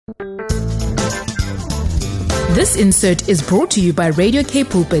This insert is brought to you by Radio K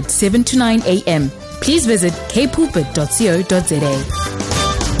Pulpit 7 to 9 a.m. Please visit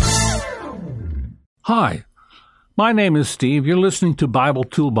kpulpit.co.za. Hi, my name is Steve. You're listening to Bible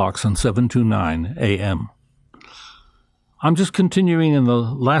Toolbox on 7 to 9 a.m. I'm just continuing in the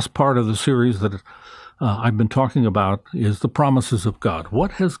last part of the series that I've been talking about is the promises of God.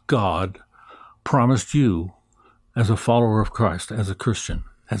 What has God promised you as a follower of Christ, as a Christian?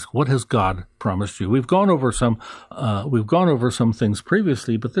 What has God promised you? We've gone over some things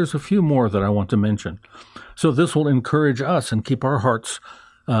previously, but there's a few more that I want to mention. So this will encourage us and keep our hearts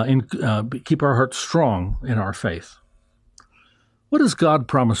strong in our faith. What has God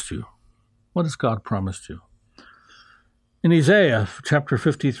promised you? What has God promised you? In Isaiah chapter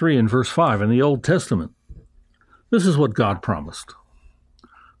 53 and verse 5 in the Old Testament, this is what God promised.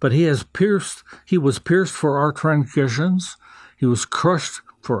 But he was pierced for our transgressions, he was crushed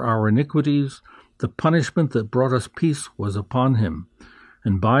for our iniquities. The punishment that brought us peace was upon him,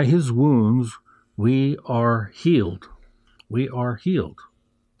 and by his wounds we are healed. We are healed.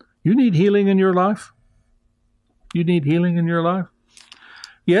 You need healing in your life? You need healing in your life?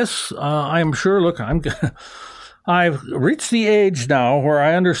 Yes, I'm sure. Look, I've reached the age now where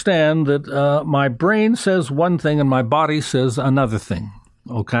I understand that my brain says one thing and my body says another thing.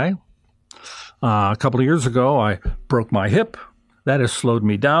 Okay? A couple of years ago, I broke my hip. That has slowed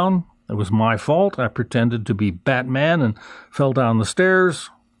me down. It was my fault. I pretended to be Batman and fell down the stairs,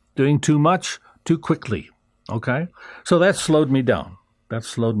 doing too much, too quickly. Okay? So that slowed me down.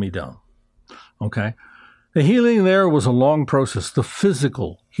 Okay? The healing there was a long process. The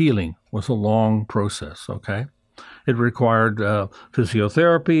physical healing was a long process. Okay? It required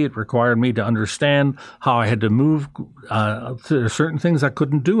physiotherapy. It required me to understand how I had to move. There are certain things I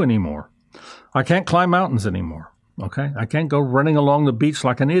couldn't do anymore. I can't climb mountains anymore. Okay, I can't go running along the beach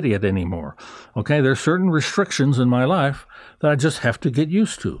like an idiot anymore. Okay, there's certain restrictions in my life that I just have to get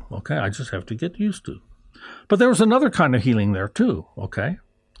used to. Okay, I just have to get used to. But there was another kind of healing there too. Okay,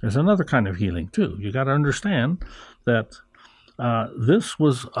 there's another kind of healing too. You got to understand that this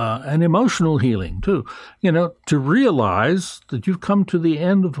was an emotional healing too. You know, to realize that you've come to the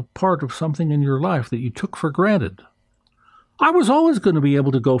end of a part of something in your life that you took for granted. I was always going to be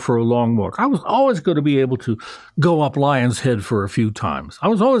able to go for a long walk. I was always going to be able to go up Lion's Head for a few times. I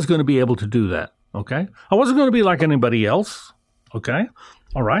was always going to be able to do that, okay? I wasn't going to be like anybody else, okay?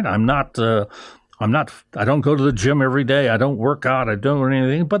 All right, I don't go to the gym every day. I don't work out. I don't do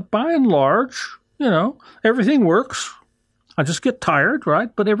anything. But by and large, you know, everything works. I just get tired,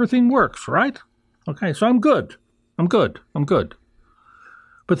 right? But everything works, right? Okay, so I'm good.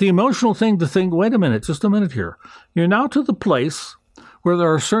 But the emotional thing to think, wait a minute, just a minute here. You're now to the place where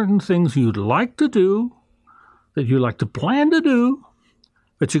there are certain things you'd like to do, that you like to plan to do,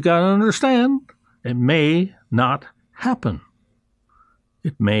 but you got to understand it may not happen.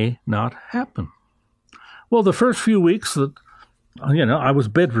 It may not happen. Well, the first few weeks that, I was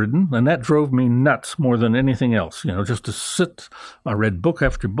bedridden, and that drove me nuts more than anything else. Just to sit, I read book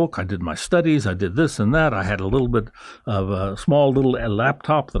after book. I did my studies. I did this and that. I had a little bit of a small little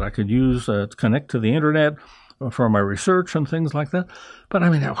laptop that I could use to connect to the internet for my research and things like that. But I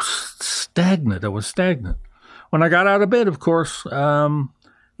was stagnant. When I got out of bed, of course,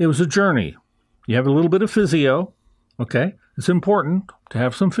 it was a journey. You have a little bit of physio, okay? It's important to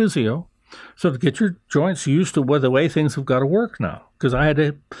have some physio. So to get your joints used to the way things have got to work now, because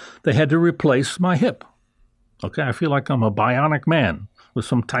they had to replace my hip. Okay, I feel like I'm a bionic man with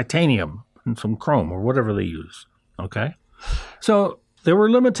some titanium and some chrome or whatever they use. Okay, so there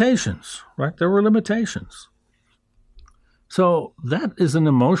were limitations, right? There were limitations. So that is an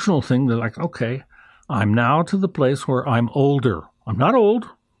emotional thing that, like, okay, I'm now to the place where I'm older. I'm not old.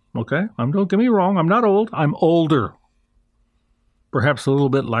 Okay, don't get me wrong. I'm not old. I'm older. Perhaps a little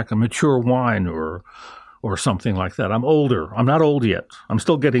bit like a mature wine or something like that. I'm older. I'm not old yet. I'm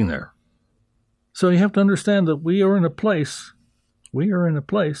still getting there. So you have to understand that we are in a place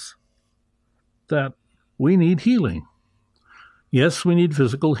that we need healing. Yes, we need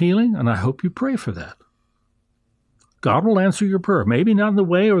physical healing, and I hope you pray for that. God will answer your prayer. Maybe not in the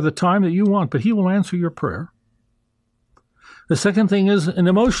way or the time that you want, but he will answer your prayer. The second thing is an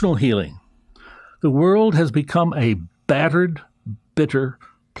emotional healing. The world has become a battered, bitter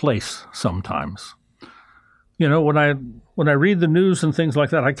place sometimes. When I read the news and things like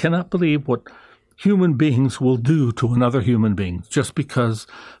that, I cannot believe what human beings will do to another human being just because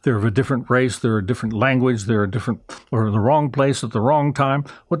they're of a different race, they're a different language, they're in the wrong place at the wrong time,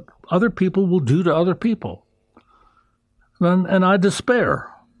 what other people will do to other people. And I despair.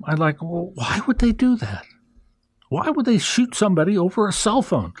 I'm like, well, why would they do that? Why would they shoot somebody over a cell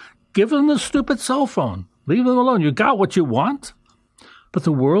phone? Give them the stupid cell phone. Leave them alone. You got what you want. But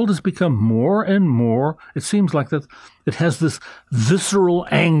the world has become more and more, it seems like that it has this visceral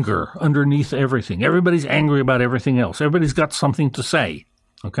anger underneath everything. Everybody's angry about everything else. Everybody's got something to say,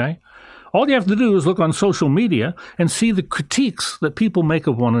 okay? All you have to do is look on social media and see the critiques that people make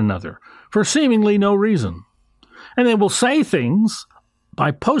of one another for seemingly no reason. And they will say things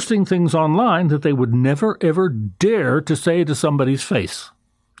by posting things online that they would never, ever dare to say to somebody's face.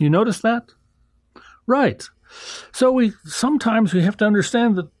 You notice that? Right. So sometimes we have to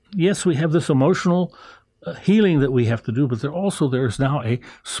understand that, yes, we have this emotional healing that we have to do, but there's now a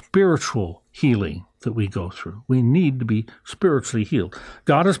spiritual healing that we go through. We need to be spiritually healed.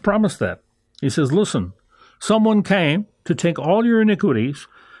 God has promised that. He says, listen, someone came to take all your iniquities,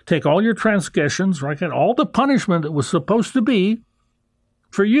 take all your transgressions, right? And all the punishment that was supposed to be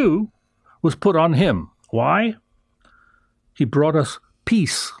for you was put on him. Why? He brought us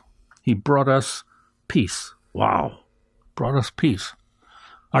peace. He brought us peace. Wow. Brought us peace.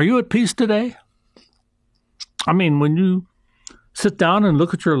 Are you at peace today? I mean, when you sit down and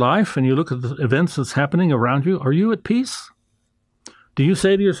look at your life and you look at the events that's happening around you, are you at peace? Do you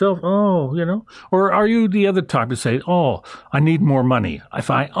say to yourself, oh, or are you the other type to say, oh, I need more money. If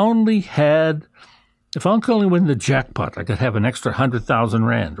I only win the jackpot, I could have an extra 100,000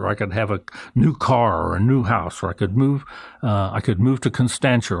 rand, or I could have a new car or a new house, or I could move to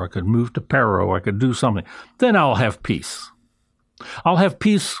Constantia, or I could move to Paro, or I could do something. Then I'll have peace. I'll have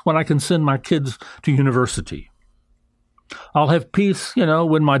peace when I can send my kids to university. I'll have peace,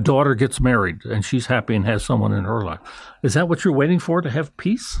 when my daughter gets married and she's happy and has someone in her life. Is that what you're waiting for, to have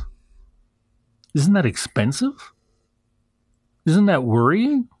peace? Isn't that expensive? Isn't that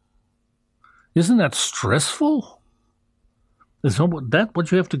worrying? Isn't that stressful? Is that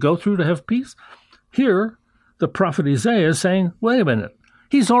what you have to go through to have peace? Here, the prophet Isaiah is saying, wait a minute,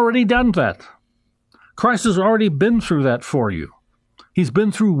 he's already done that. Christ has already been through that for you. He's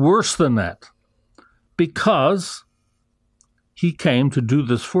been through worse than that, because he came to do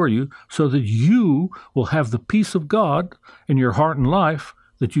this for you so that you will have the peace of God in your heart and life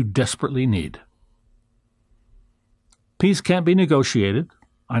that you desperately need. Peace can't be negotiated.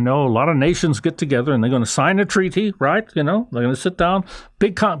 I know a lot of nations get together and they're going to sign a treaty, right? They're going to sit down,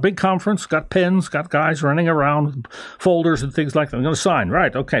 big conference, got pens, got guys running around with folders and things like that. They're going to sign,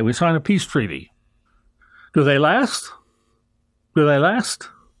 right? Okay, we sign a peace treaty. Do they last? Do they last?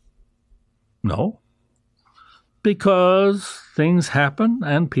 No. Because things happen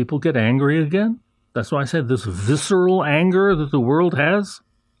and people get angry again. That's why I said this visceral anger that the world has.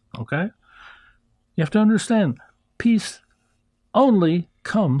 Okay? You have to understand, peace only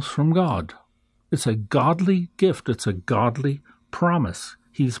comes from God. It's a godly gift. It's a godly promise.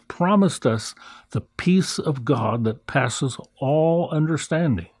 He's promised us the peace of God that passes all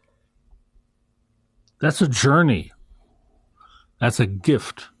understanding. That's a journey. That's a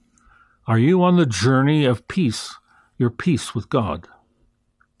gift. Are you on the journey of peace, your peace with God?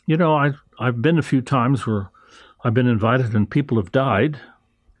 I've been a few times where I've been invited and people have died,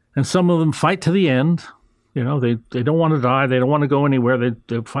 and some of them fight to the end. They don't want to die. They don't want to go anywhere.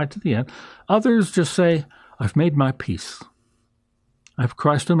 They fight to the end. Others just say, I've made my peace. I have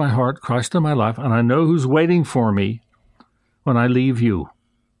Christ in my heart, Christ in my life, and I know who's waiting for me when I leave you.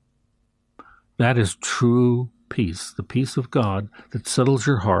 That is true peace, the peace of God that settles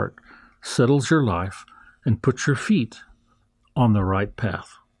your heart, settles your life, and puts your feet on the right path.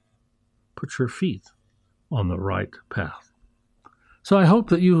 Put your feet on the right path. So I hope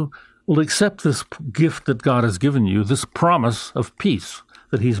that you will accept this gift that God has given you, this promise of peace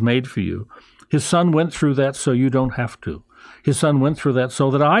that he's made for you. His son went through that so you don't have to. His son went through that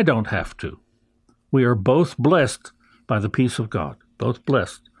so that I don't have to. We are both blessed by the peace of God. Both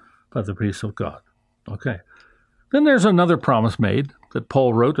blessed by the peace of God. Okay. Then there's another promise made that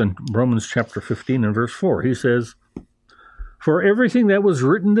Paul wrote in Romans chapter 15 and verse 4. He says, for everything that was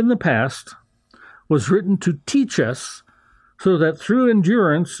written in the past was written to teach us, so that through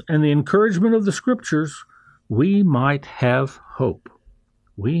endurance and the encouragement of the Scriptures, we might have hope.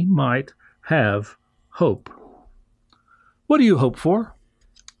 We might have hope. What do you hope for?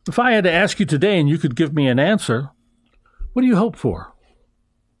 If I had to ask you today and you could give me an answer, what do you hope for?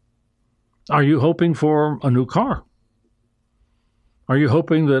 Are you hoping for a new car? Are you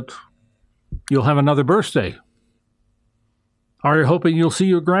hoping that you'll have another birthday? Are you hoping you'll see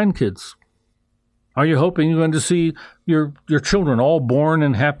your grandkids? Are you hoping you're going to see your children all born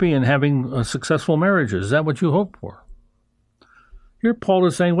and happy and having successful marriages? Is that what you hope for? Here Paul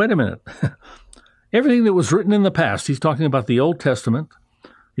is saying, wait a minute. Everything that was written in the past, he's talking about the Old Testament,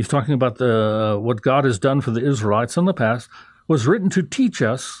 he's talking about what God has done for the Israelites in the past, was written to teach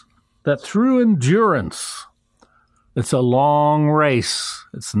us that through endurance, it's a long race.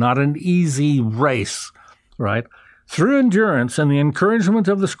 It's not an easy race, right? Through endurance and the encouragement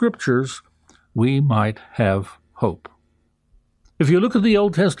of the Scriptures, we might have hope. If you look at the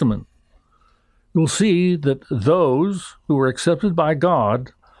Old Testament, you'll see that those who were accepted by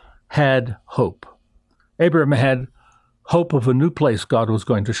God had hope. Abraham had hope of a new place God was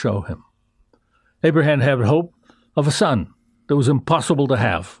going to show him. Abraham had hope of a son that was impossible to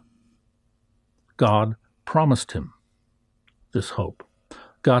have. God promised him this hope.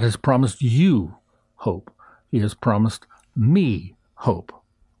 God has promised you hope. He has promised me hope.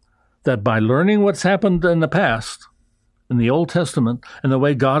 That by learning what's happened in the past, in the Old Testament, and the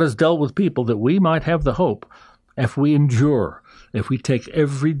way God has dealt with people, that we might have the hope if we endure, if we take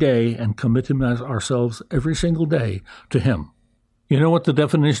every day and commit ourselves every single day to Him. You know what the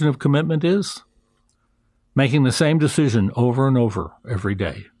definition of commitment is? Making the same decision over and over every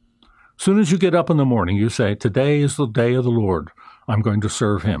day. As soon as you get up in the morning, you say, today is the day of the Lord. I'm going to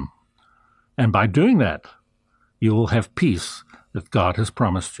serve Him. And by doing that, you will have peace that God has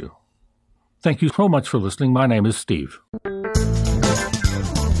promised you. Thank you so much for listening. My name is Steve.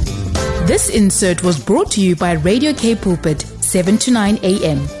 This insert was brought to you by Radio K Pulpit, 7 to 9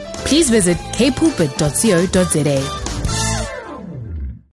 a.m. Please visit kpulpit.co.za.